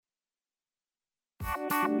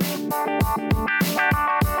Once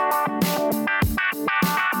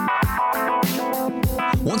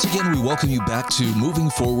again, we welcome you back to Moving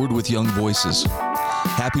Forward with Young Voices.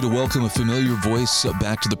 Happy to welcome a familiar voice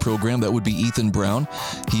back to the program. That would be Ethan Brown.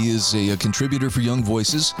 He is a contributor for Young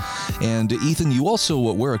Voices. And Ethan, you also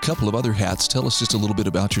wear a couple of other hats. Tell us just a little bit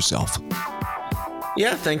about yourself.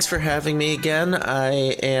 Yeah, thanks for having me again.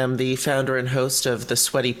 I am the founder and host of The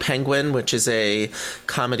Sweaty Penguin, which is a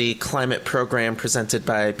comedy climate program presented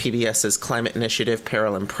by PBS's Climate Initiative,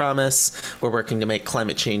 Peril and Promise. We're working to make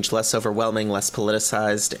climate change less overwhelming, less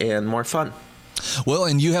politicized, and more fun. Well,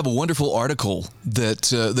 and you have a wonderful article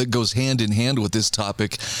that goes hand in hand with this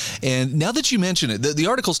topic. And now that you mention it, the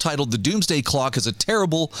article's titled "The Doomsday Clock is a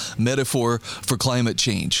Terrible Metaphor for Climate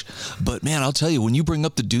Change." But man, I'll tell you, when you bring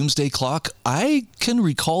up the Doomsday Clock, I can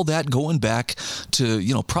recall that going back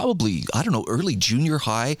to, probably, early junior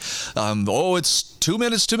high. It's 2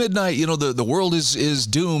 minutes to midnight. The world is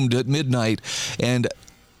doomed at midnight. And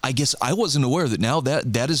I guess I wasn't aware that now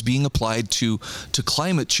that is being applied to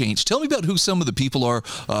climate change. Tell me about who some of the people are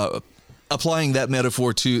applying that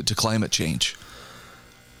metaphor to climate change.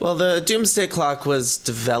 Well, the Doomsday Clock was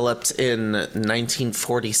developed in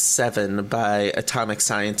 1947 by atomic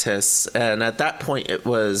scientists, and at that point it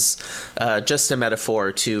was just a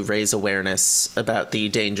metaphor to raise awareness about the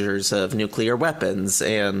dangers of nuclear weapons.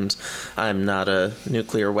 And I'm not a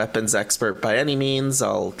nuclear weapons expert by any means.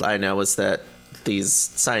 All I know is that these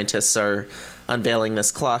scientists are unveiling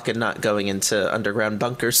this clock and not going into underground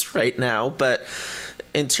bunkers right now. But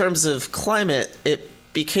in terms of climate, it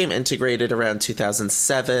became integrated around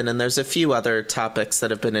 2007, and there's a few other topics that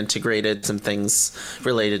have been integrated, some things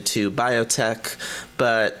related to biotech.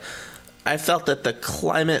 But I felt that the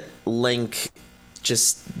climate link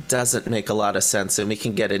just doesn't make a lot of sense, and we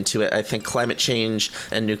can get into it. I think climate change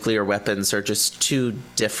and nuclear weapons are just too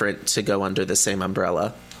different to go under the same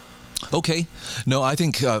umbrella. Okay. No, I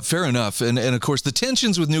think fair enough. And of course, the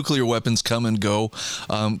tensions with nuclear weapons come and go.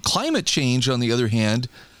 Climate change, on the other hand,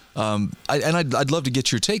 I'd love to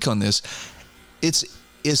get your take on this.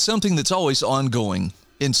 Is something that's always ongoing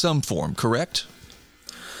in some form, correct?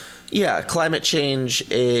 Yeah, climate change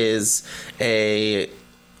is a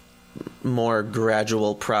more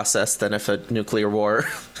gradual process than if a nuclear war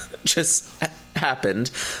just happened.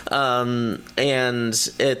 And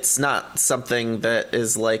it's not something that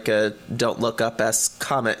is like a Don't Look Up-esque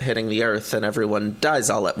comet hitting the Earth and everyone dies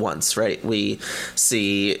all at once, right? We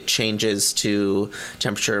see changes to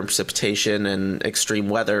temperature and precipitation and extreme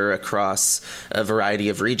weather across a variety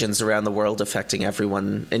of regions around the world, affecting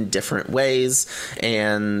everyone in different ways.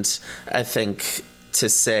 And I think to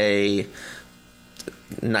say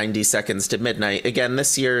 90 seconds to midnight. Again,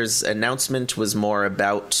 this year's announcement was more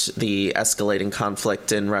about the escalating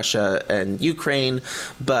conflict in Russia and Ukraine,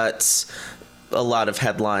 but a lot of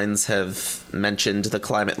headlines have mentioned the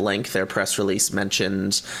climate link. Their press release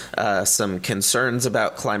mentioned some concerns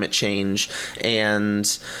about climate change. And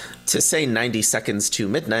to say 90 seconds to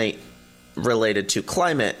midnight related to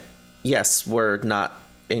climate, yes, we're not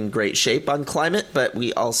in great shape on climate, but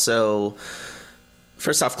we also...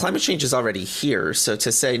 First off, climate change is already here, so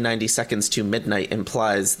to say 90 seconds to midnight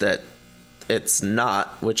implies that it's not,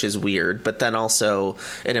 which is weird, but then also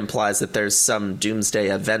it implies that there's some doomsday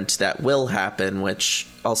event that will happen, which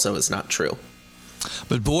also is not true.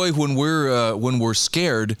 But boy, when we're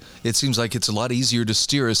scared, it seems like it's a lot easier to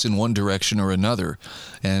steer us in one direction or another,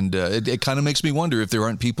 and it kind of makes me wonder if there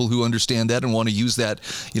aren't people who understand that and want to use that,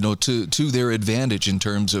 to their advantage in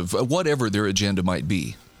terms of whatever their agenda might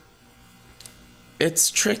be.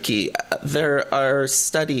 It's tricky. There are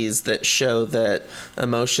studies that show that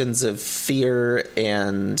emotions of fear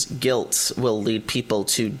and guilt will lead people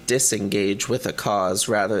to disengage with a cause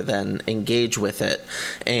rather than engage with it.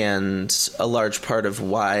 And a large part of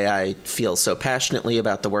why I feel so passionately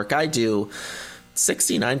about the work I do,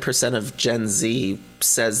 69% of Gen Z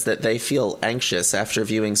says that they feel anxious after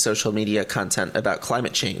viewing social media content about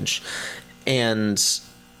climate change. And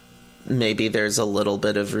maybe there's a little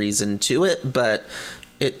bit of reason to it, but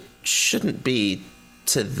it shouldn't be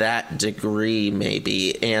to that degree,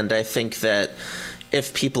 maybe. And I think that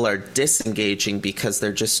if people are disengaging because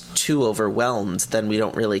they're just too overwhelmed, then we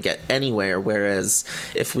don't really get anywhere. Whereas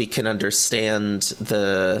if we can understand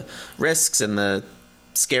the risks and the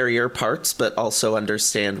scarier parts, but also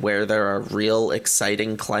understand where there are real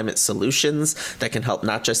exciting climate solutions that can help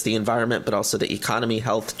not just the environment, but also the economy,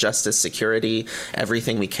 health, justice, security,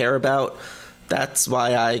 everything we care about. That's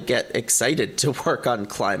why I get excited to work on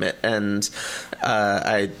climate. And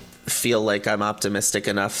I feel like I'm optimistic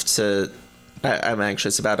enough to... I'm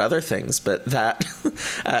anxious about other things, but that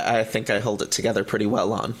I think I hold it together pretty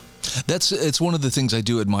well on. It's one of the things I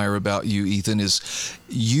do admire about you, Ethan, is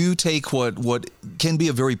you take what can be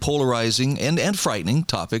a very polarizing and frightening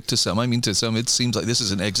topic to some. I mean, to some, it seems like this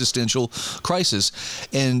is an existential crisis,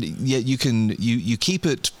 and yet you keep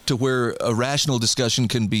it to where a rational discussion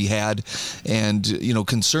can be had, and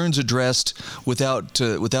concerns addressed without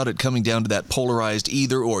it coming down to that polarized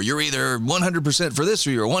either or. You're either 100% for this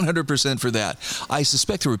or you're 100% for that. I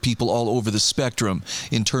suspect there are people all over the spectrum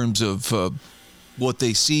in terms of what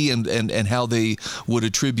they see and how they would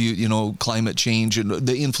attribute, climate change and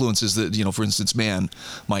the influences that, for instance, man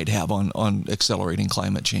might have on accelerating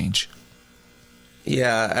climate change.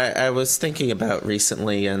 Yeah, I was thinking about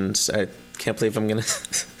recently, and I can't believe I'm going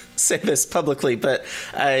to say this publicly, but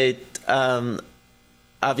I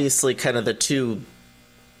obviously kind of the two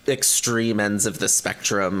extreme ends of the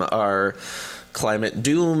spectrum are climate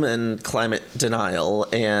doom and climate denial,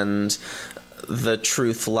 and the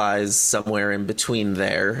truth lies somewhere in between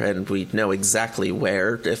there, and we know exactly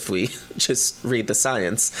where if we just read the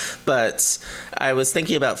science. But I was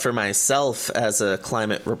thinking about, for myself as a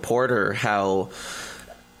climate reporter, how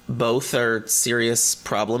both are serious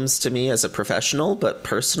problems to me as a professional, but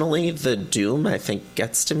personally, the doom, I think,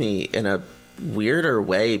 gets to me in a weirder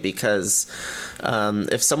way, because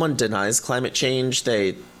if someone denies climate change,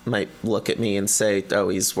 they might look at me and say, oh,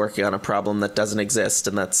 he's working on a problem that doesn't exist,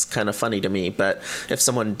 and that's kind of funny to me. But if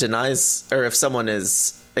someone denies, or if someone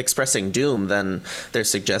is expressing doom, then they're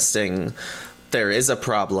suggesting there is a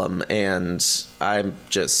problem and I'm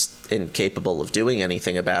just incapable of doing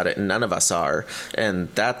anything about it, and none of us are. And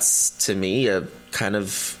that's, to me, a kind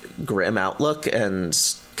of grim outlook, and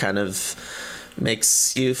kind of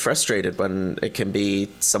makes you frustrated when it can be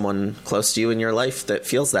someone close to you in your life that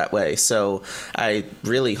feels that way. So I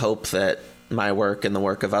really hope that my work and the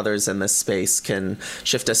work of others in this space can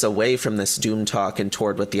shift us away from this doom talk and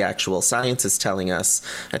toward what the actual science is telling us.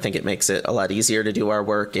 I think it makes it a lot easier to do our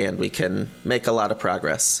work, and we can make a lot of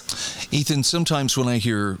progress. Ethan, sometimes when I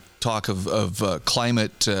hear talk of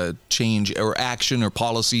climate change or action or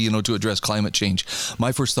policy, to address climate change,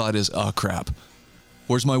 my first thought is, oh, crap.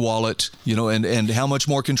 Where's my wallet? And how much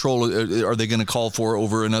more control are they going to call for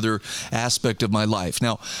over another aspect of my life?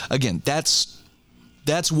 Now, again, that's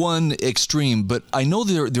one extreme, but I know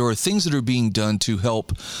there are things that are being done to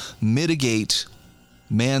help mitigate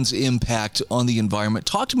man's impact on the environment.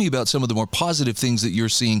 Talk to me about some of the more positive things that you're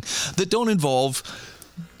seeing that don't involve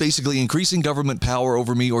basically increasing government power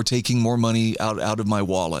over me or taking more money out of my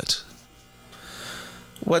wallet.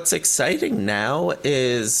 What's exciting now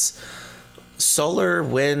is solar,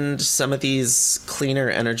 wind, some of these cleaner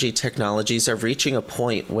energy technologies are reaching a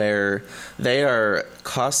point where they are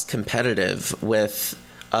cost competitive with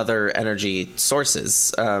other energy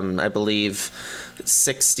sources. I believe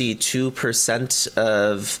 62%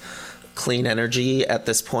 of clean energy at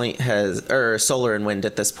this point solar and wind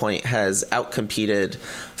at this point has outcompeted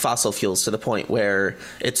fossil fuels, to the point where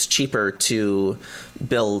it's cheaper to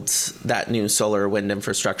build that new solar wind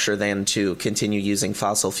infrastructure than to continue using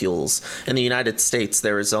fossil fuels. In the United States,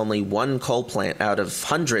 there is only one coal plant out of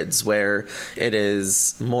hundreds where it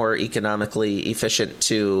is more economically efficient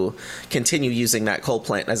to continue using that coal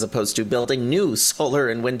plant as opposed to building new solar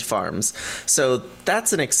and wind farms. So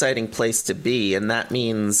that's an exciting place to be, and that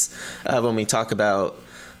means when we talk about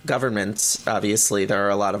governments, obviously there are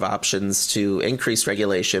a lot of options to increase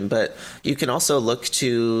regulation, but you can also look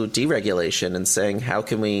to deregulation and saying, how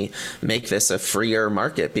can we make this a freer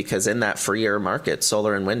market? Because in that freer market,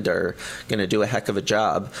 solar and wind are going to do a heck of a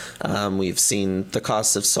job. We've seen the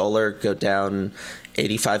cost of solar go down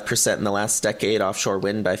 85% in the last decade, offshore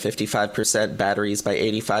wind by 55%, batteries by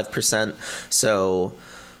 85%. So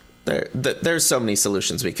there's so many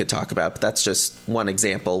solutions we could talk about, but that's just one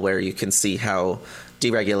example where you can see how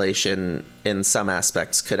deregulation in some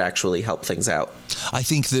aspects could actually help things out. I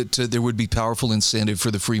think that there would be powerful incentive for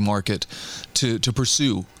the free market to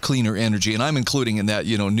pursue cleaner energy, and I'm including in that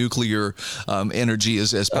nuclear energy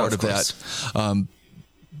as part of that.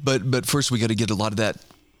 But first we got to get a lot of that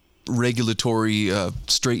regulatory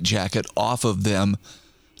straitjacket off of them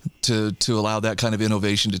to allow that kind of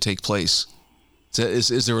innovation to take place.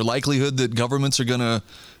 Is there a likelihood that governments are going to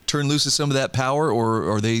turn loose of some of that power,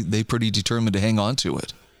 or are they pretty determined to hang on to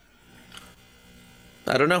it?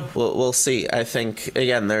 I don't know. We'll see. I think,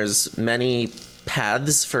 again, there's many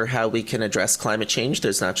paths for how we can address climate change.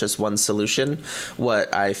 There's not just one solution.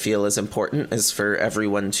 What I feel is important is for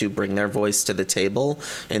everyone to bring their voice to the table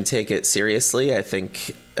and take it seriously. I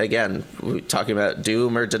think, again, talking about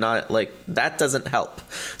doom or denial, that doesn't help.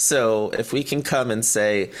 So if we can come and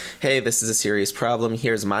say, hey, this is a serious problem,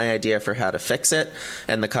 here's my idea for how to fix it,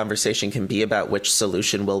 and the conversation can be about which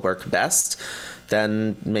solution will work best,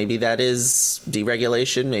 then maybe that is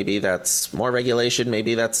deregulation, maybe that's more regulation,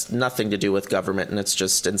 maybe that's nothing to do with government and it's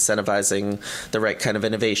just incentivizing the right kind of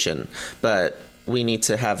innovation. But we need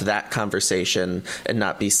to have that conversation and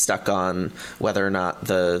not be stuck on whether or not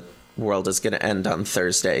the world is going to end on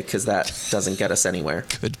Thursday, because that doesn't get us anywhere.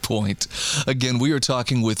 Good point. Again, we are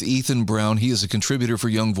talking with Ethan Brown. He is a contributor for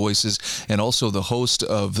Young Voices and also the host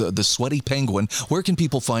of The Sweaty Penguin. Where can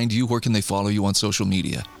people find you? Where can they follow you on social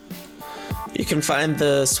media? You can find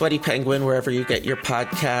The Sweaty Penguin wherever you get your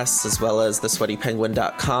podcasts, as well as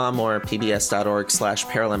thesweatypenguin.com or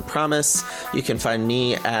pbs.org/PerilAndPromise. You can find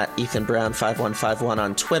me at EthanBrown5151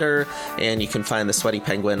 on Twitter, and you can find The Sweaty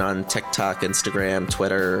Penguin on TikTok, Instagram,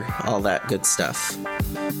 Twitter, all that good stuff.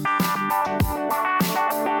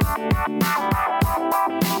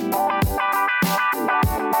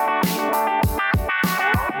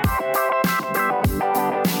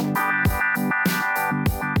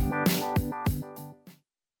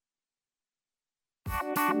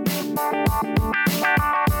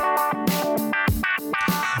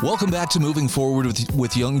 Welcome back to Moving Forward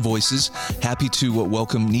with Young Voices. Happy to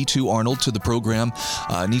welcome Neetu Arnold to the program.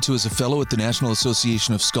 Neetu is a fellow at the National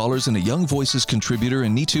Association of Scholars and a Young Voices contributor.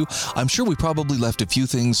 And Neetu, I'm sure we probably left a few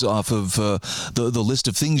things off of the list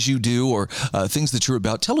of things you do or things that you're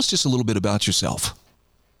about. Tell us just a little bit about yourself.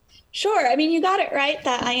 Sure. I mean, you got it right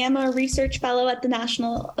that I am a research fellow at the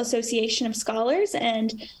National Association of Scholars,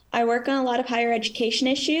 and I work on a lot of higher education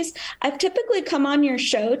issues. I've typically come on your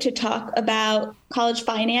show to talk about college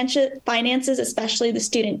finances, especially the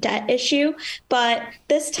student debt issue. But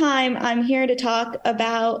this time I'm here to talk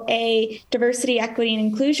about a diversity, equity, and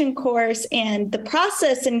inclusion course and the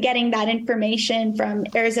process in getting that information from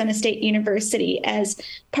Arizona State University as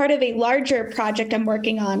part of a larger project I'm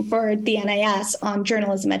working on for the NIS on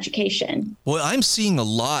journalism education. Well, I'm seeing a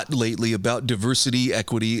lot lately about diversity,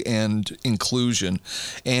 equity, and inclusion.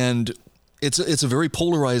 And it's a very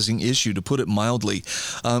polarizing issue, to put it mildly.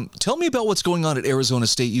 Tell me about what's going on at Arizona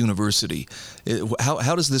State University.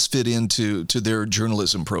 How does this fit into their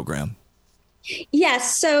journalism program?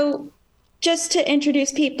 Yes. So just to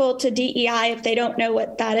introduce people to DEI, if they don't know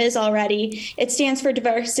what that is already, it stands for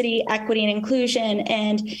diversity, equity, and inclusion.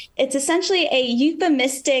 And it's essentially a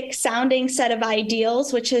euphemistic sounding set of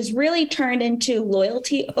ideals, which has really turned into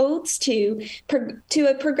loyalty oaths to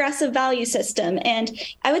a progressive value system. And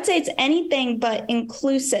I would say it's anything but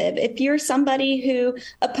inclusive. If you're somebody who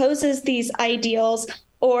opposes these ideals,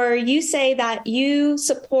 or you say that you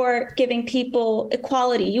support giving people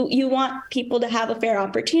equality, you want people to have a fair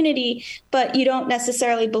opportunity, but you don't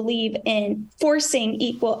necessarily believe in forcing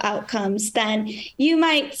equal outcomes, then you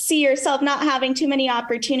might see yourself not having too many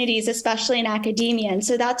opportunities, especially in academia. And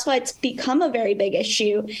so that's why it's become a very big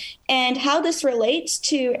issue. And how this relates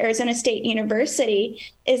to Arizona State University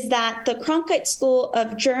is that the Cronkite School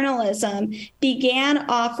of Journalism began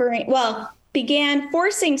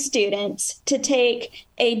forcing students to take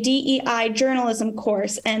a DEI journalism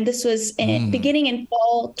course, and this was beginning in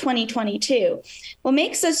fall 2022. What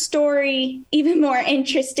makes this story even more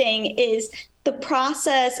interesting is the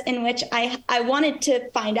process in which I wanted to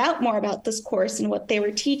find out more about this course and what they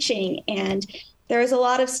were teaching, and there was a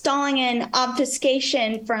lot of stalling and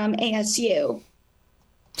obfuscation from ASU.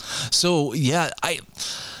 So, yeah,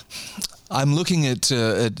 I'm looking at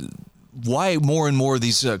why more and more of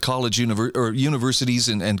these universities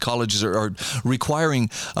and colleges are requiring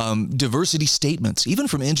diversity statements, even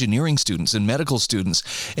from engineering students and medical students.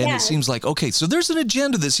 And It seems like, okay, so there's an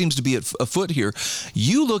agenda that seems to be afoot here.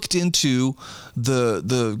 You looked into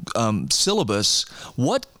the syllabus.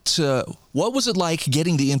 What was it like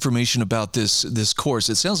getting the information about this course?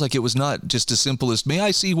 It sounds like it was not just as simple as, may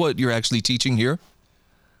I see what you're actually teaching here?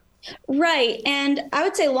 Right. And I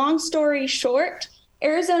would say, long story short,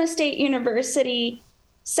 Arizona State University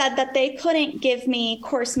said that they couldn't give me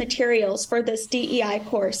course materials for this DEI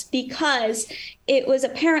course because it was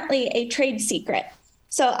apparently a trade secret.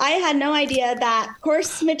 So I had no idea that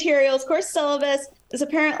course materials, course syllabus is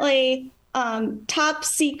apparently top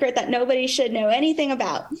secret that nobody should know anything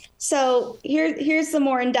about. So here's the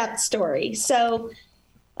more in-depth story. So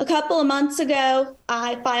a couple of months ago,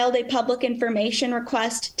 I filed a public information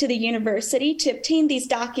request to the university to obtain these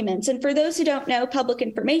documents. And for those who don't know, public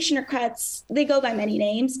information requests, they go by many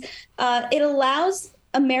names. It allows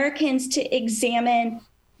Americans to examine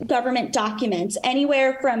government documents,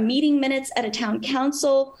 anywhere from meeting minutes at a town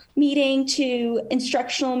council meeting to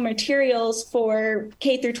instructional materials for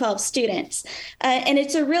K through 12 students. And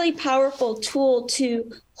it's a really powerful tool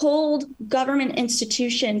to hold government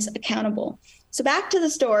institutions accountable. So back to the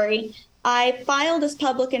story, I filed this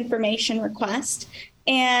public information request,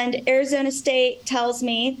 and Arizona State tells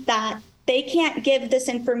me that they can't give this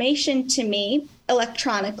information to me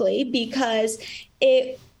electronically because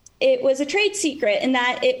it was a trade secret and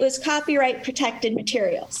that it was copyright protected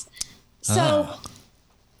materials. So,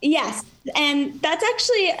 yes, and that's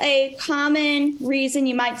actually a common reason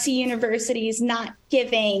you might see universities not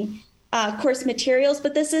giving course materials,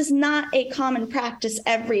 but this is not a common practice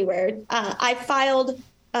everywhere. I filed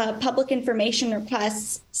public information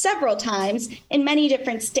requests several times in many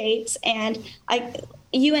different states, and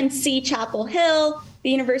UNC Chapel Hill, the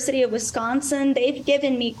University of Wisconsin, they've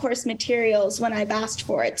given me course materials when I've asked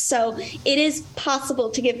for it. So it is possible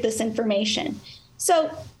to give this information.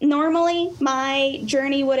 So normally my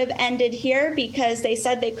journey would have ended here because they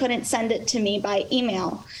said they couldn't send it to me by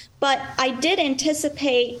email. But I did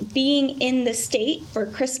anticipate being in the state for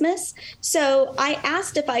Christmas. So I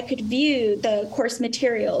asked if I could view the course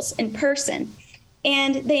materials in person.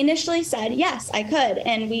 And they initially said, yes, I could.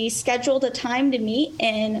 And we scheduled a time to meet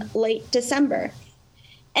in late December.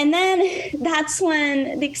 And then that's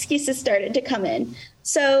when the excuses started to come in.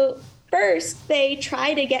 So first, they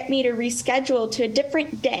tried to get me to reschedule to a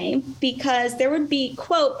different day because there would be,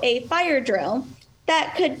 quote, a fire drill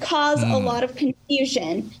that could cause a lot of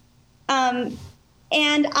confusion.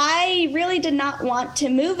 And I really did not want to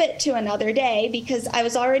move it to another day because I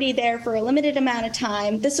was already there for a limited amount of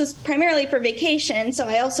time. This was primarily for vacation, so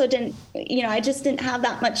I also didn't, I just didn't have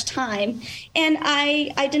that much time. And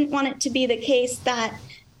I didn't want it to be the case that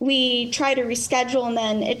we try to reschedule and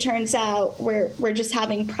then it turns out we're just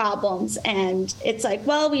having problems. And it's like,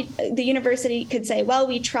 well, the university could say, well,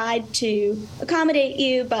 we tried to accommodate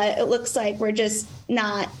you, but it looks like we're just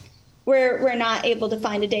not. We're not able to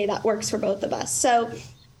find a day that works for both of us. So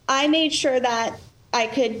I made sure that I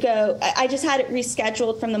could go. I just had it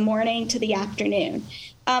rescheduled from the morning to the afternoon.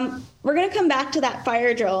 We're going to come back to that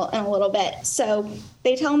fire drill in a little bit. So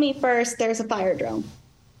they tell me first there's a fire drill.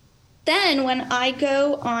 Then when I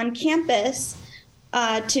go on campus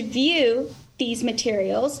to view these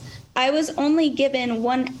materials, I was only given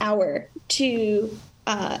 1 hour to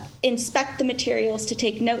inspect the materials, to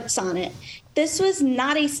take notes on it. This was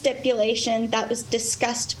not a stipulation that was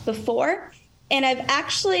discussed before, and I've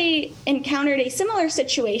actually encountered a similar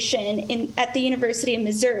situation at the University of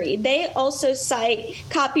Missouri. They also cite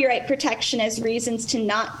copyright protection as reasons to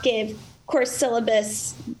not give course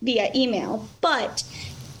syllabus via email, but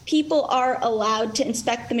people are allowed to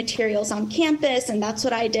inspect the materials on campus, and that's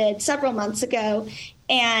what I did several months ago.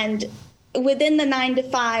 And within the 9 to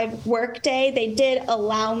 5 workday, they did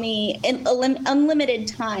allow me an unlimited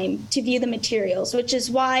time to view the materials, which is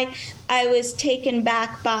why I was taken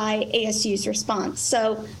back by ASU's response.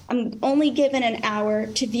 So I'm only given an hour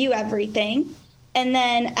to view everything. And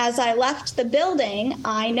then as I left the building,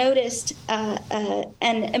 I noticed an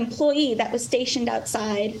employee that was stationed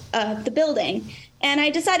outside of the building. And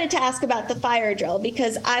I decided to ask about the fire drill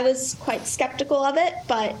because I was quite skeptical of it,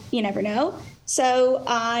 but you never know. So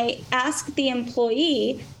I asked the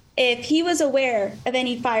employee if he was aware of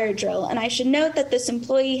any fire drill. And I should note that this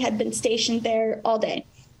employee had been stationed there all day,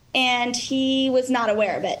 and he was not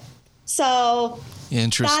aware of it. So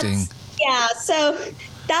interesting. So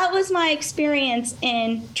that was my experience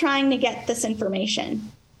in trying to get this information.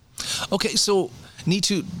 Okay, so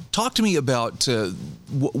Neetu, talk to me about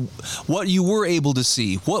what you were able to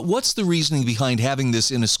see. What's the reasoning behind having this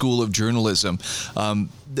in a school of journalism?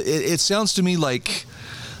 It sounds to me like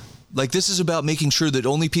this is about making sure that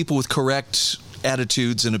only people with correct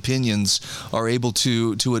attitudes and opinions are able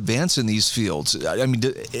to advance in these fields. I mean,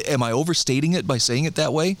 am I overstating it by saying it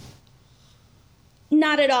that way?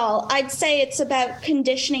 Not at all. I'd say it's about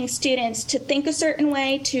conditioning students to think a certain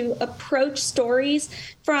way, to approach stories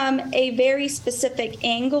from a very specific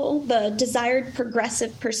angle, the desired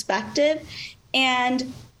progressive perspective.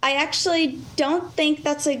 And I actually don't think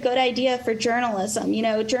that's a good idea for journalism.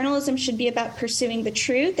 Journalism should be about pursuing the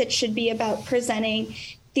truth. It should be about presenting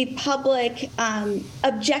the public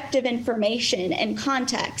objective information and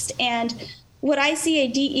context. And what I see a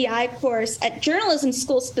DEI course at journalism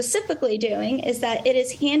school specifically doing is that it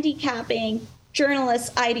is handicapping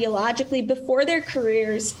journalists ideologically before their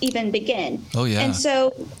careers even begin. Oh, yeah. And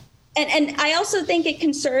so, and I also think it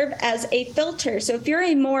can serve as a filter. So if you're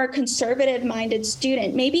a more conservative-minded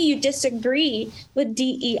student, maybe you disagree with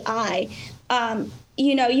DEI,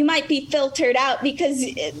 you might be filtered out because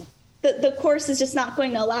the course is just not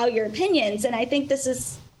going to allow your opinions. And I think this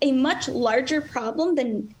is a much larger problem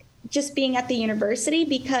than just being at the university,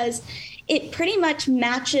 because it pretty much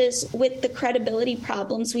matches with the credibility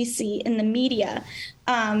problems we see in the media,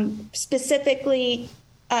 specifically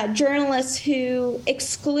journalists who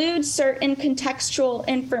exclude certain contextual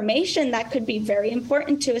information that could be very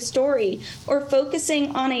important to a story, or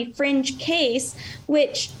focusing on a fringe case,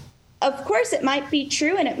 which of course it might be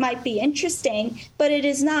true and it might be interesting, but it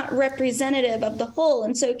is not representative of the whole.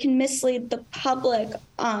 And so it can mislead the public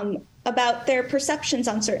about their perceptions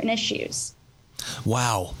on certain issues.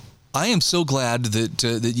 Wow. I am so glad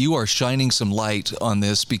that you are shining some light on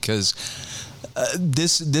this, because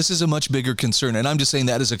this is a much bigger concern, and I'm just saying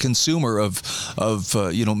that as a consumer of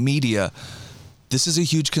media. This is a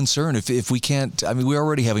huge concern. If we can't, I mean, we're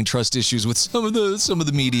already having trust issues with some of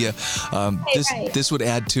the media. This would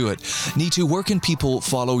add to it. Neetu, where can people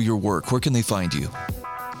follow your work? Where can they find you?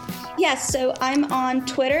 Yes, so I'm on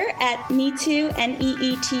Twitter at Neetu,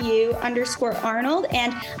 NEETU_Arnold,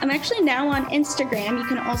 and I'm actually now on Instagram. You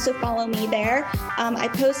can also follow me there. I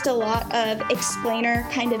post a lot of explainer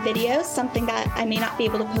kind of videos, something that I may not be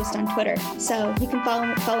able to post on Twitter. So you can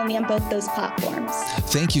follow me on both those platforms.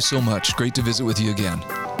 Thank you so much. Great to visit with you again.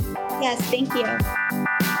 Yes, thank you.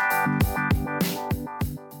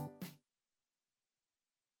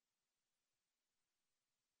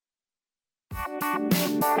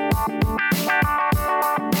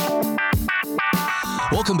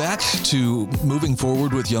 Welcome back to Moving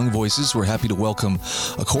Forward with Young Voices. We're happy to welcome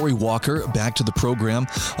Corey Walker back to the program.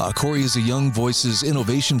 Corey is a Young Voices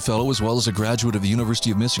Innovation Fellow as well as a graduate of the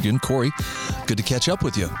University of Michigan. Corey, good to catch up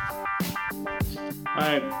with you.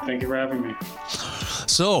 Hi, thank you for having me.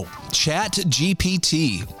 So,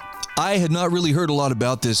 ChatGPT. I had not really heard a lot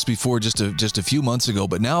about this before just a few months ago,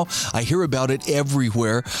 but now I hear about it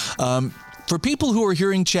everywhere. For people who are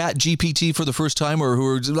hearing ChatGPT for the first time, or who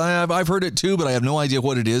are, I've heard it too, but I have no idea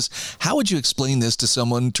what it is, how would you explain this to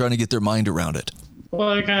someone trying to get their mind around it? Well,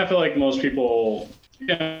 I kind of feel like most people,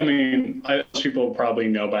 most people probably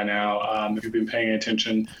know by now, if you've been paying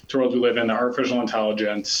attention to the world we live in, artificial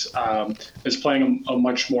intelligence is playing a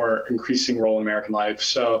much more increasing role in American life.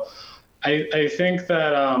 So I think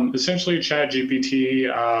that essentially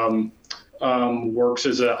ChatGPT works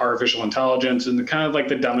as an artificial intelligence, and kind of like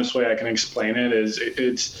the dumbest way I can explain it is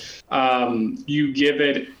it's you give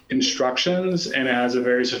it instructions, and it has a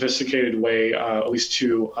very sophisticated way, at least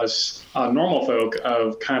to us normal folk,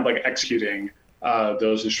 of kind of like executing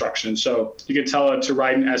those instructions. So you can tell it to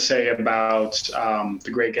write an essay about The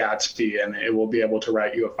Great Gatsby, and it will be able to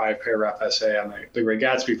write you a 5-paragraph essay on The Great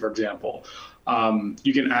Gatsby, for example.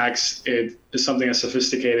 You can ask it something as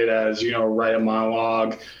sophisticated as, write a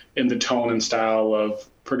monologue in the tone and style of,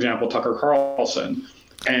 for example, Tucker Carlson.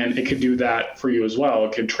 And it could do that for you as well.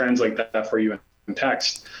 It could translate that for you in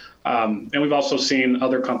text. And we've also seen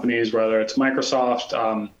other companies, whether it's Microsoft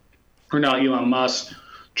or now Elon Musk,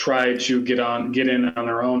 try to get in on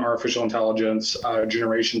their own artificial intelligence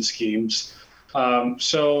generation schemes. I would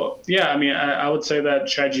say that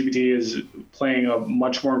ChatGPT is playing a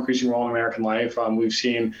much more increasing role in American life. We've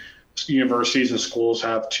seen universities and schools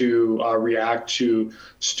have to react to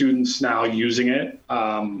students now using it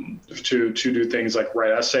to do things like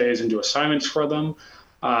write essays and do assignments for them.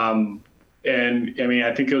 I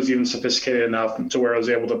think it was even sophisticated enough to where I was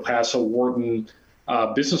able to pass a Wharton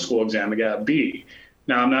business school exam and get a B.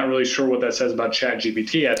 Now, I'm not really sure what that says about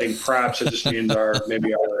ChatGPT. I think perhaps it just means our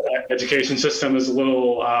education system is a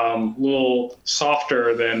little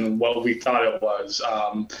softer than what we thought it was.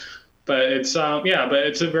 But it's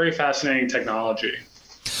a very fascinating technology.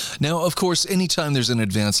 Now, of course, anytime there's an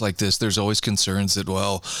advance like this, there's always concerns that,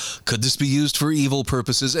 well, could this be used for evil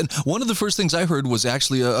purposes? And one of the first things I heard was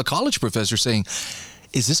actually a college professor saying,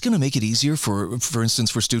 is this going to make it easier, for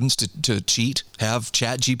instance, for students to cheat, have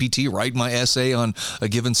ChatGPT write my essay on a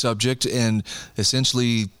given subject and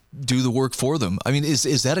essentially do the work for them? I mean,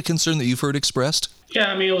 is that a concern that you've heard expressed?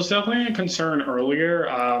 Yeah, it was definitely a concern earlier.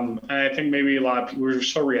 And I think maybe a lot of people were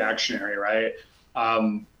so reactionary, right?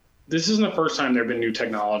 This isn't the first time there have been new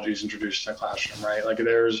technologies introduced in the classroom, right? Like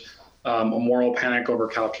there's a moral panic over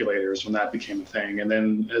calculators when that became a thing. And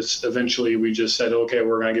then eventually we just said, okay,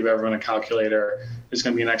 we're going to give everyone a calculator. It's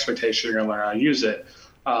going to be an expectation you're going to learn how to use it.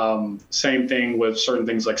 Same thing with certain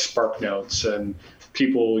things like SparkNotes and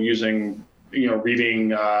people using,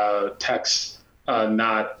 reading text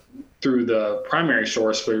not through the primary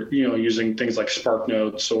source, but, using things like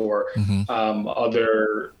SparkNotes or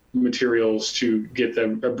other materials to get the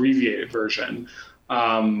abbreviated version.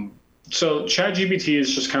 So ChatGPT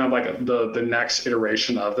is just kind of like the next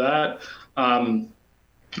iteration of that.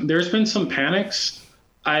 There's been some panics,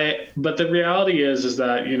 but the reality is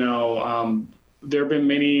that, there have been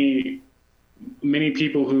many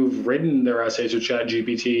people who've written their essays with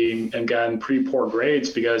ChatGPT and gotten pretty poor grades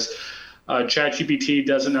because ChatGPT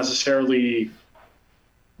doesn't necessarily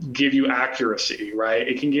give you accuracy, right?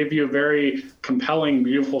 It can give you a very compelling,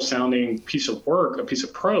 beautiful sounding piece of work, a piece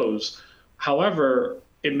of prose. However,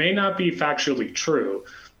 it may not be factually true.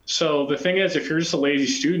 So the thing is, if you're just a lazy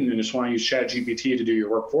student and just want to use ChatGPT to do your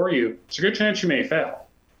work for you, it's a good chance you may fail.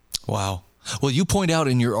 Wow. Well, you point out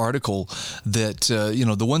in your article that,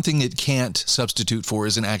 the one thing it can't substitute for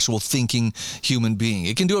is an actual thinking human being.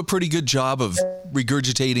 It can do a pretty good job of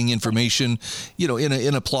regurgitating information,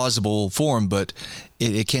 in a plausible form, but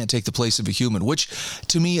it can't take the place of a human, which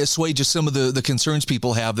to me assuages some of the concerns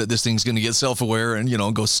people have that this thing's going to get self-aware and,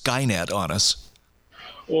 go Skynet on us.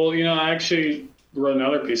 Well, I actually wrote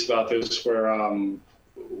another piece about this where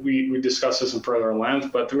we discussed this in further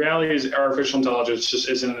length, but the reality is artificial intelligence just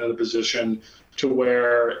isn't in a position to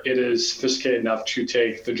where it is sophisticated enough to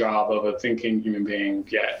take the job of a thinking human being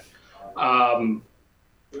yet.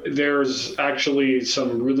 There's actually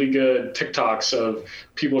some really good TikToks of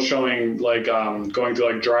people showing going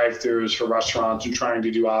to drive-thrus for restaurants and trying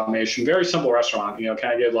to do automation. Very simple restaurant, can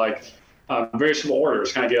I get very simple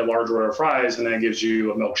orders. Can I get a large order of fries? And then it gives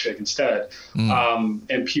you a milkshake instead.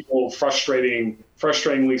 And people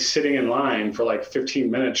frustratingly sitting in line for 15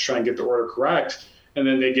 minutes trying to get the order correct. And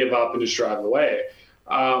then they give up and just drive away.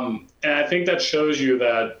 And I think that shows you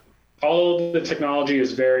that all the technology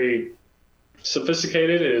is very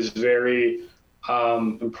sophisticated. It is very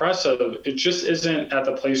impressive. It just isn't at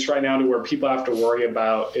the place right now to where people have to worry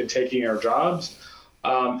about it taking our jobs.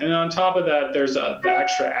 And on top of that, there's the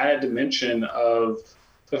extra added dimension of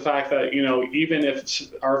the fact that, even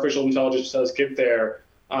if artificial intelligence does get there,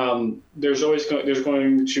 there's a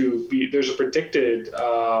predicted,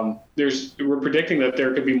 we're predicting that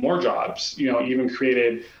there could be more jobs, even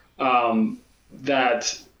created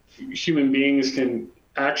that human beings can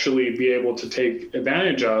actually be able to take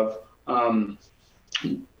advantage of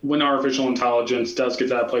when artificial intelligence does get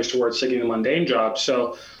to that place to where it's taking the mundane jobs.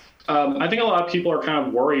 So I think a lot of people are kind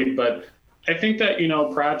of worried, but I think that,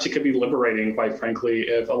 perhaps it could be liberating, quite frankly,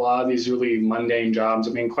 if a lot of these really mundane jobs,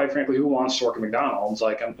 quite frankly, who wants to work at McDonald's?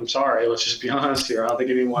 I'm sorry, let's just be honest here. I don't think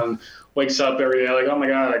anyone wakes up every day oh my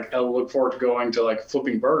God, I look forward to going to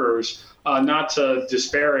flipping burgers, not to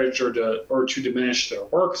disparage or to diminish their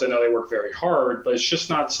work, because I know they work very hard, but it's just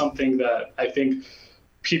not something that I think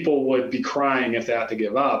people would be crying if they had to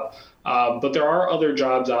give up. But there are other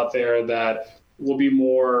jobs out there that will be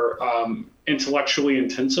more intellectually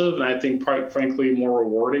intensive, and I think, quite frankly, more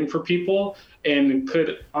rewarding for people, and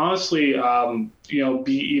could honestly,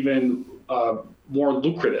 be even more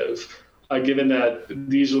lucrative, given that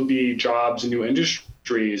these will be jobs in new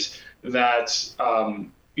industries that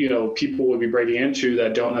people would be breaking into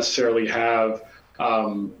that don't necessarily have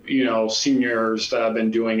seniors that have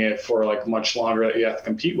been doing it for much longer that you have to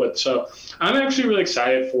compete with. So I'm actually really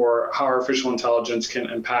excited for how artificial intelligence can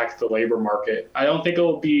impact the labor market. I don't think it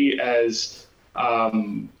will be as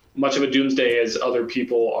much of a doomsday as other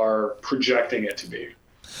people are projecting it to be.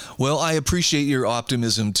 Well, I appreciate your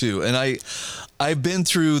optimism too. And I've been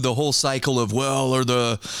through the whole cycle of,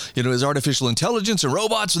 is artificial intelligence and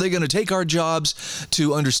robots, are they going to take our jobs,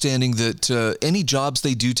 to understanding that any jobs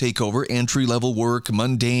they do take over, entry-level work,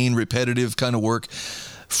 mundane, repetitive kind of work,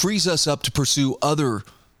 frees us up to pursue other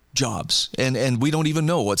jobs. And we don't even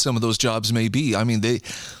know what some of those jobs may be.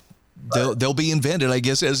 They'll be invented, I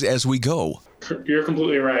guess, as we go. You're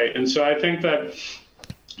completely right. And so I think that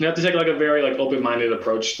you have to take a very open-minded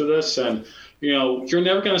approach to this. And you're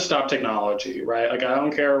never going to stop technology, right? I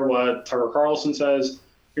don't care what Tucker Carlson says.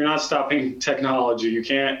 You're not stopping technology. You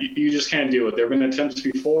just can't do it. There have been attempts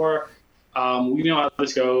before. We know how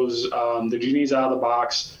this goes. The genie's out of the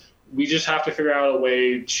box. We just have to figure out a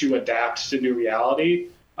way to adapt to new reality.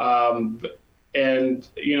 And,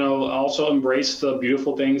 also embrace the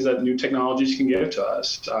beautiful things that new technologies can give to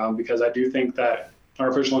us. Because I do think that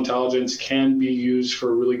artificial intelligence can be used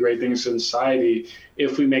for really great things in society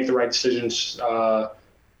if we make the right decisions,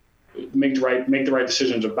 make the right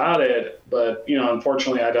decisions about it. But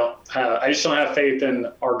unfortunately, I just don't have faith in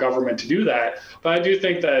our government to do that. But I do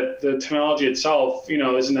think that the technology itself,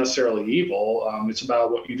 isn't necessarily evil. It's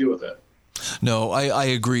about what you do with it. No, I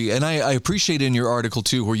agree. And I appreciate in your article,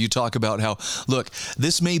 too, where you talk about how, look,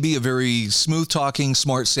 this may be a very smooth-talking,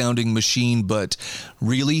 smart-sounding machine, but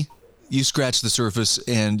really, you scratch the surface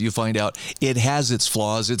and you find out it has its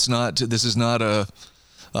flaws. It's not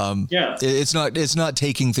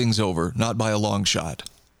taking things over, not by a long shot.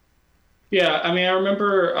 Yeah, I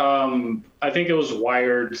remember, I think it was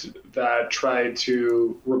Wired that tried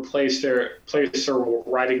to replace their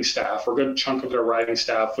writing staff, or a good chunk of their writing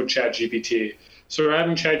staff, with ChatGPT. So we're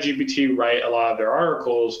having ChatGPT write a lot of their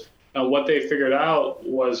articles, what they figured out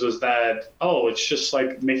was that, oh, it's just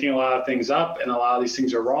like making a lot of things up and a lot of these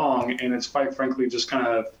things are wrong. And it's quite frankly just kind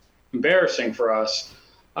of embarrassing for us.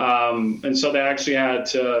 And so they actually had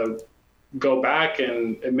to go back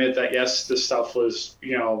and admit that, yes, this stuff was,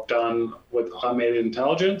 done with automated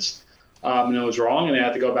intelligence, and it was wrong, and they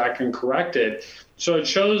had to go back and correct it. So it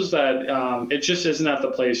shows that it just isn't at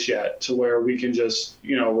the place yet to where we can just,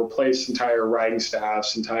 replace entire writing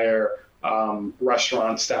staffs, entire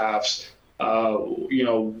restaurant staffs,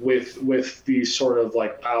 with these sort of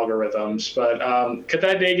like algorithms. But could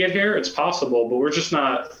that day get here? It's possible, but we're just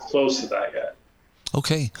not close to that yet.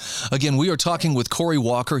 Okay. Again, we are talking with Corey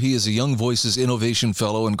Walker. He is a Young Voices Innovation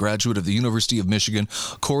Fellow and graduate of the University of Michigan.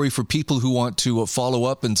 Corey, for people who want to follow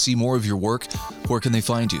up and see more of your work, where can they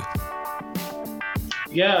find you?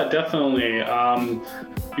 Yeah, definitely.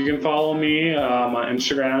 You can follow me on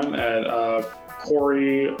Instagram at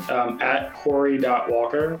Corey, at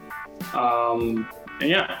Corey.Walker. And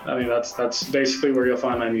yeah, I mean, that's basically where you'll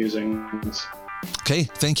find my musings. Okay.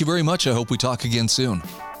 Thank you very much. I hope we talk again soon.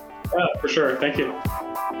 Yeah, for sure. Thank you.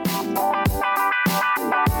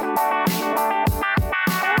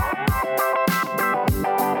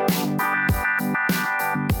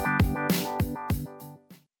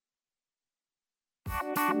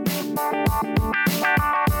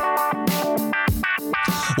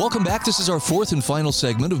 Welcome back. This is our fourth and final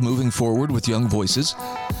segment of Moving Forward with Young Voices.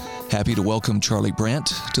 Happy to welcome Charlie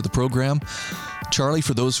Brandt to the program. Charlie,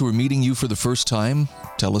 for those who are meeting you for the first time,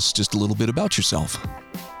 tell us just a little bit about yourself.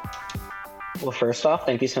 Well, first off,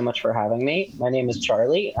 thank you so much for having me. My name is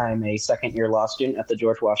Charlie. I'm a second-year law student at the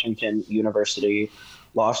George Washington University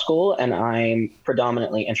Law School, and I'm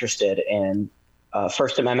predominantly interested in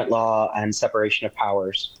First Amendment law and separation of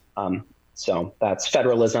powers. So that's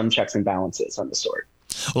federalism, checks and balances, and the sort.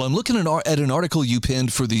 Well, I'm looking at an article you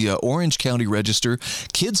penned for the Orange County Register.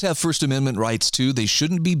 Kids have First Amendment rights too. They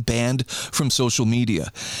shouldn't be banned from social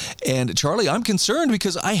media. And Charlie, I'm concerned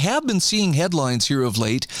because I have been seeing headlines here of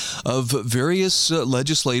late of various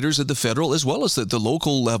legislators at the federal as well as at the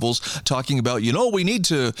local levels talking about, we need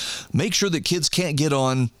to make sure that kids can't get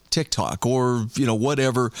on TikTok or,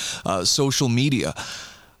 whatever social media.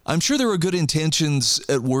 I'm sure there are good intentions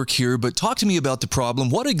at work here, but talk to me about the problem.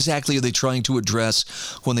 What exactly are they trying to address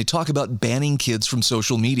when they talk about banning kids from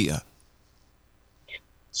social media?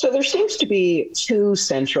 So there seems to be two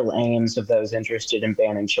central aims of those interested in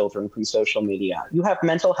banning children from social media. You have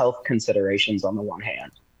mental health considerations on the one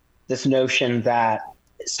hand, this notion that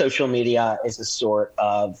social media is a sort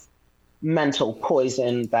of mental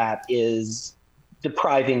poison that is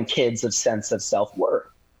depriving kids of sense of self-worth.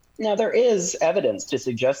 Now, there is evidence to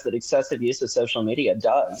suggest that excessive use of social media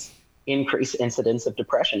does increase incidence of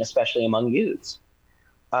depression, especially among youths.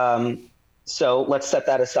 So let's set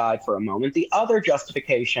that aside for a moment. The other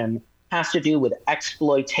justification has to do with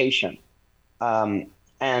exploitation. And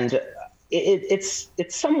it's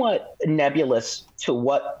somewhat nebulous to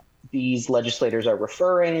what these legislators are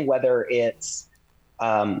referring, whether it's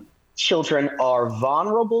children are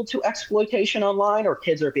vulnerable to exploitation online or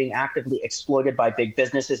kids are being actively exploited by big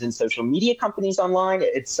businesses and social media companies online.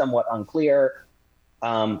 It's somewhat unclear.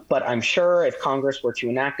 But I'm sure if Congress were to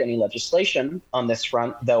enact any legislation on this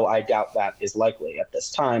front, though I doubt that is likely at this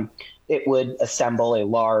time, it would assemble a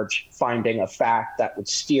large finding of fact that would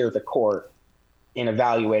steer the court in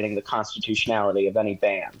evaluating the constitutionality of any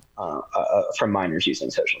ban from minors using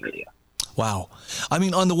social media. Wow. I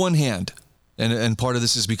mean, on the one hand, and part of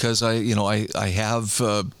this is because I have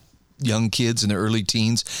young kids in their early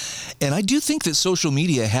teens, and I do think that social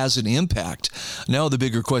media has an impact. Now the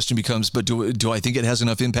bigger question becomes, but do I think it has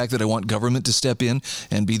enough impact that I want government to step in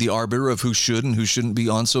and be the arbiter of who should and who shouldn't be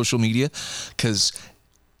on social media? Because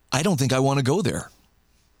I don't think I want to go there.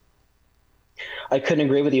 I couldn't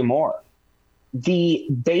agree with you more. The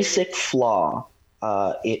basic flaw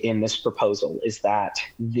in this proposal is that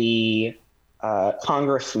the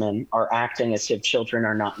congressmen are acting as if children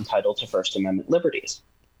are not entitled to First Amendment liberties.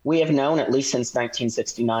 We have known, at least since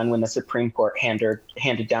 1969, when the Supreme Court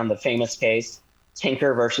handed down the famous case,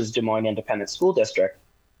 Tinker versus Des Moines Independent School District,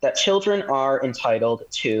 that children are entitled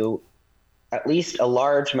to at least a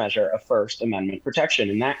large measure of First Amendment protection.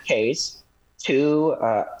 In that case, two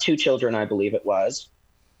children, I believe it was,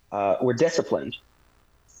 were disciplined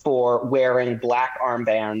for wearing black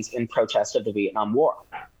armbands in protest of the Vietnam War.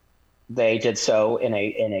 They did so in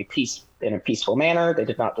a peaceful manner. They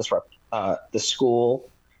did not disrupt the school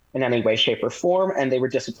in any way, shape, or form, and they were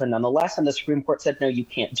disciplined nonetheless. And the Supreme Court said, no, you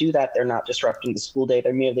can't do that. They're not disrupting the school day.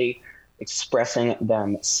 They're merely expressing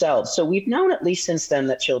themselves. So we've known at least since then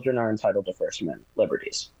that children are entitled to First Amendment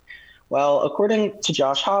liberties. Well, according to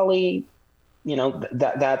Josh Hawley,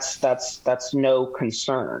 that's no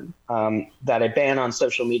concern. That a ban on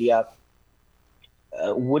social media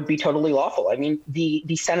would be totally lawful. I mean,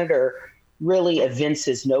 the senator really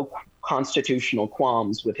evinces no constitutional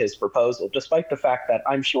qualms with his proposal, despite the fact that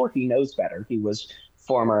I'm sure he knows better. He was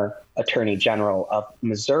former Attorney General of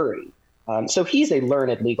Missouri. So he's a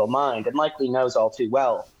learned legal mind and likely knows all too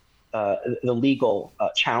well the legal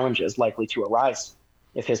challenges likely to arise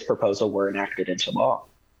if his proposal were enacted into law.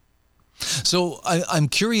 So I'm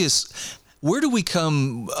curious, where do we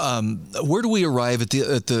arrive at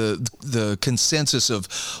the consensus of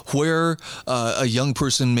where a young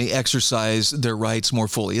person may exercise their rights more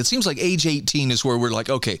fully? It seems like age 18 is where we're like,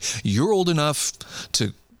 okay, you're old enough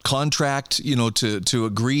to contract, to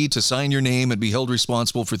agree to sign your name and be held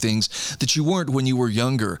responsible for things that you weren't when you were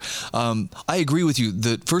younger. I agree with you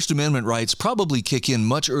that First Amendment rights probably kick in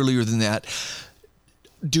much earlier than that.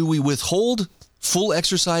 Do we withhold full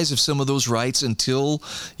exercise of some of those rights until,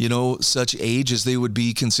 such age as they would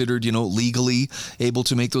be considered, legally able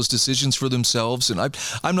to make those decisions for themselves? And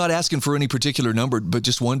I'm not asking for any particular number, but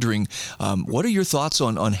just wondering, what are your thoughts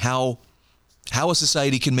on how a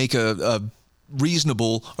society can make a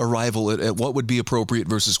reasonable arrival at what would be appropriate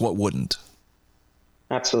versus what wouldn't?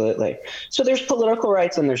 Absolutely. So there's political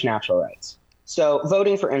rights and there's natural rights. So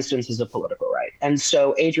voting, for instance, is a political right. And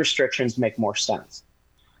so age restrictions make more sense.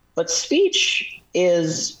 But speech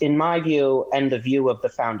is, in my view, and the view of the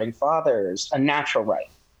founding fathers, a natural right.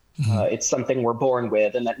 Mm-hmm. It's something we're born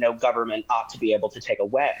with and that no government ought to be able to take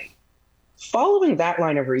away. Following that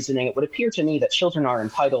line of reasoning, it would appear to me that children are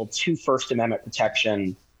entitled to First Amendment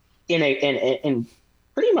protection in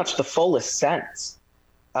pretty much the fullest sense.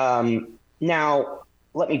 Now,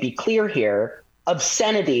 let me be clear here.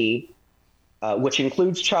 Obscenity, which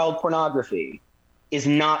includes child pornography, is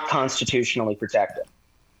not constitutionally protected.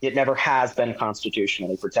 It never has been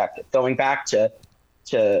constitutionally protected. Going back to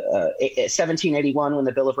 1781 when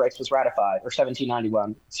the Bill of Rights was ratified, or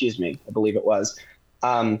 1791, I believe it was,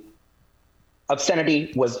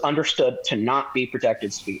 obscenity was understood to not be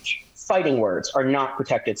protected speech. Fighting words are not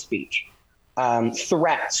protected speech.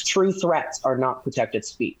 True threats are not protected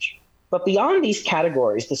speech. But beyond these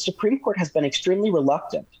categories, the Supreme Court has been extremely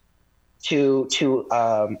reluctant to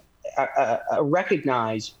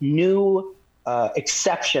recognize new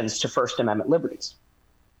exceptions to First Amendment liberties.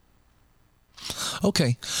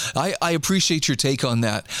 Okay. I appreciate your take on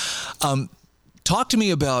that. Talk to me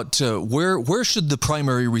about where should the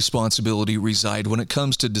primary responsibility reside when it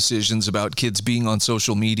comes to decisions about kids being on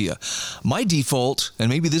social media. My default, and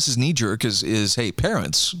maybe this is knee-jerk, is hey,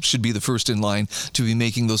 parents should be the first in line to be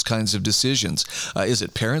making those kinds of decisions. Is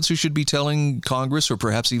it parents who should be telling Congress or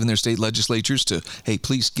perhaps even their state legislatures to, hey,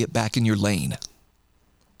 please get back in your lane?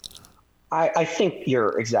 I think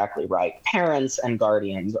you're exactly right. Parents and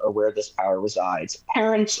guardians are where this power resides.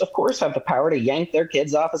 Parents, of course, have the power to yank their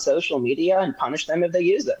kids off of social media and punish them if they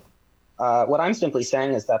use it. What I'm simply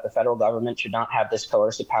saying is that the federal government should not have this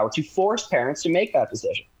coercive power to force parents to make that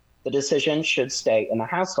decision. The decision should stay in the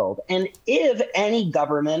household. And if any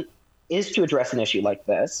government is to address an issue like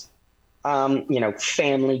this,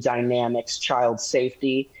 family dynamics, child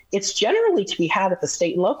safety, it's generally to be had at the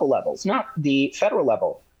state and local levels, not the federal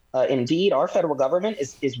level. Indeed, our federal government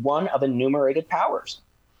is one of enumerated powers.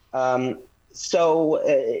 So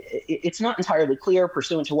it's not entirely clear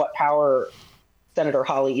pursuant to what power Senator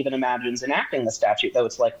Hawley even imagines enacting the statute, though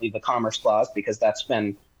it's likely the Commerce Clause, because that's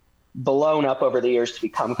been blown up over the years to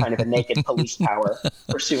become kind of a naked police power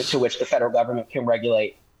pursuant to which the federal government can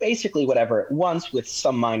regulate basically whatever it wants with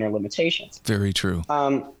some minor limitations. Very true.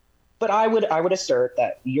 But I would assert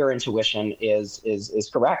that your intuition is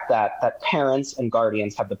correct, that parents and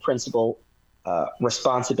guardians have the principal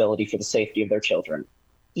responsibility for the safety of their children,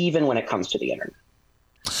 even when it comes to the internet.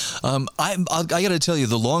 I got to tell you,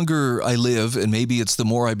 the longer I live, and maybe it's the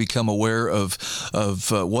more I become aware of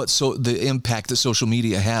the impact that social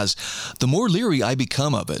media has, the more leery I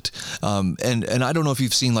become of it. And I don't know if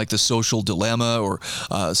you've seen like The Social Dilemma or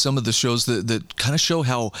some of the shows that kind of show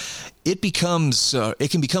how it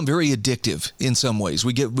can become very addictive in some ways.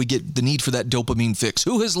 We get the need for that dopamine fix.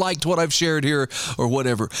 Who has liked what I've shared here or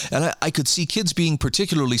whatever? And I could see kids being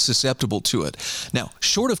particularly susceptible to it. Now,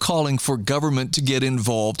 short of calling for government to get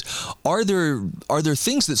involved, are there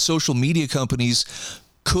things that social media companies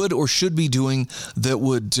could or should be doing that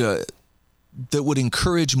would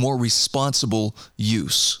encourage more responsible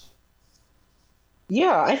use?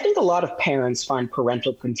 Yeah, I think a lot of parents find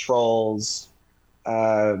parental controls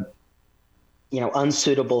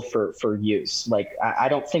unsuitable for use. Like, I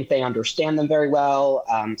don't think they understand them very well.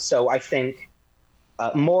 So I think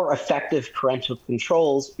more effective parental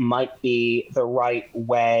controls might be the right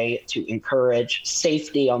way to encourage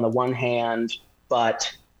safety on the one hand,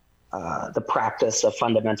 but the practice of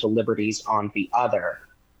fundamental liberties on the other.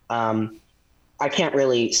 I can't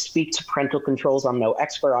really speak to parental controls. I'm no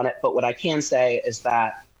expert on it, but what I can say is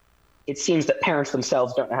that it seems that parents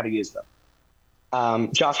themselves don't know how to use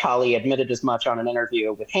them. Josh Hawley admitted as much on an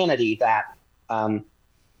interview with Hannity that,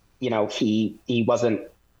 he wasn't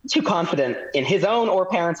too confident in his own or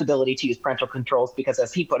parents' ability to use parental controls because,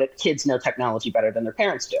 as he put it, kids know technology better than their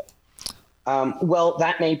parents do. Well,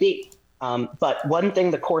 that may be. But one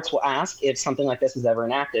thing the courts will ask if something like this is ever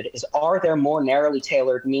enacted is, are there more narrowly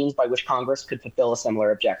tailored means by which Congress could fulfill a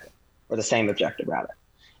similar objective, or the same objective, rather?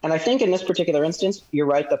 And I think in this particular instance, you're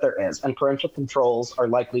right that there is, and parental controls are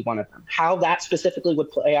likely one of them. How that specifically would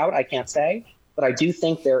play out, I can't say, but I do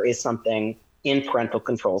think there is something in parental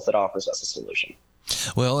controls that offers us a solution.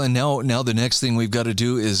 Well, and now the next thing we've got to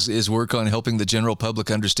do is work on helping the general public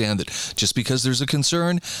understand that just because there's a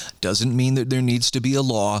concern doesn't mean that there needs to be a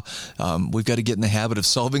law. We've got to get in the habit of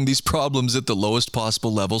solving these problems at the lowest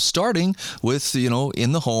possible level, starting with,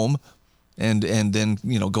 in the home, and then,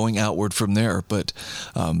 going outward from there. But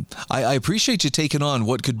I appreciate you taking on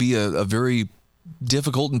what could be a very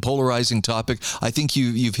difficult and polarizing topic. I think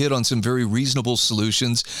you've hit on some very reasonable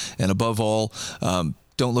solutions, and above all,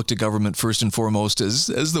 don't look to government first and foremost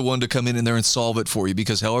as the one to come in there and solve it for you,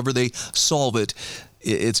 because however they solve it,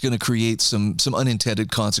 it's going to create some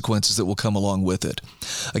unintended consequences that will come along with it.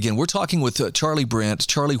 Again, we're talking with Charlie Brandt.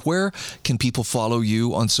 Charlie, where can people follow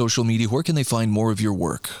you on social media? Where can they find more of your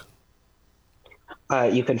work?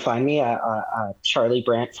 You can find me at Charlie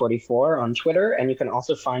Brandt 44 on Twitter, and you can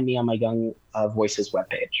also find me on my Young Voices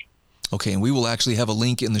webpage. Okay, and we will actually have a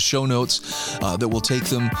link in the show notes that will take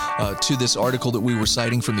them to this article that we were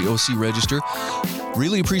citing from the OC Register.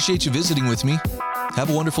 Really appreciate you visiting with me. Have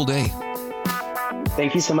a wonderful day.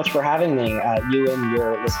 Thank you so much for having me. You and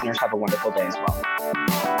your listeners have a wonderful day as well.